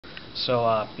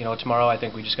So tomorrow I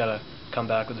think we just gotta come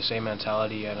back with the same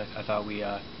mentality, and I thought we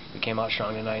came out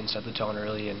strong tonight and set the tone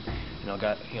early, and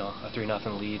got a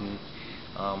 3-0 lead, and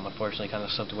unfortunately kind of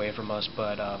slipped away from us.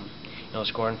 But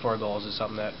scoring 4 goals is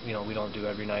something that we don't do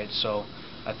every night. So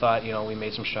I thought we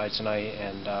made some strides tonight,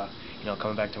 and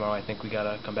coming back tomorrow, I think we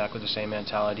gotta come back with the same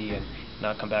mentality and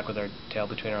not come back with our tail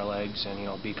between our legs,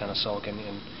 and be kind of sulking,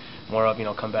 and more of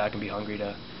come back and be hungry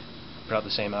to put out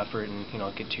the same effort and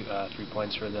get 3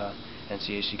 points for the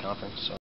NCAC conference. So.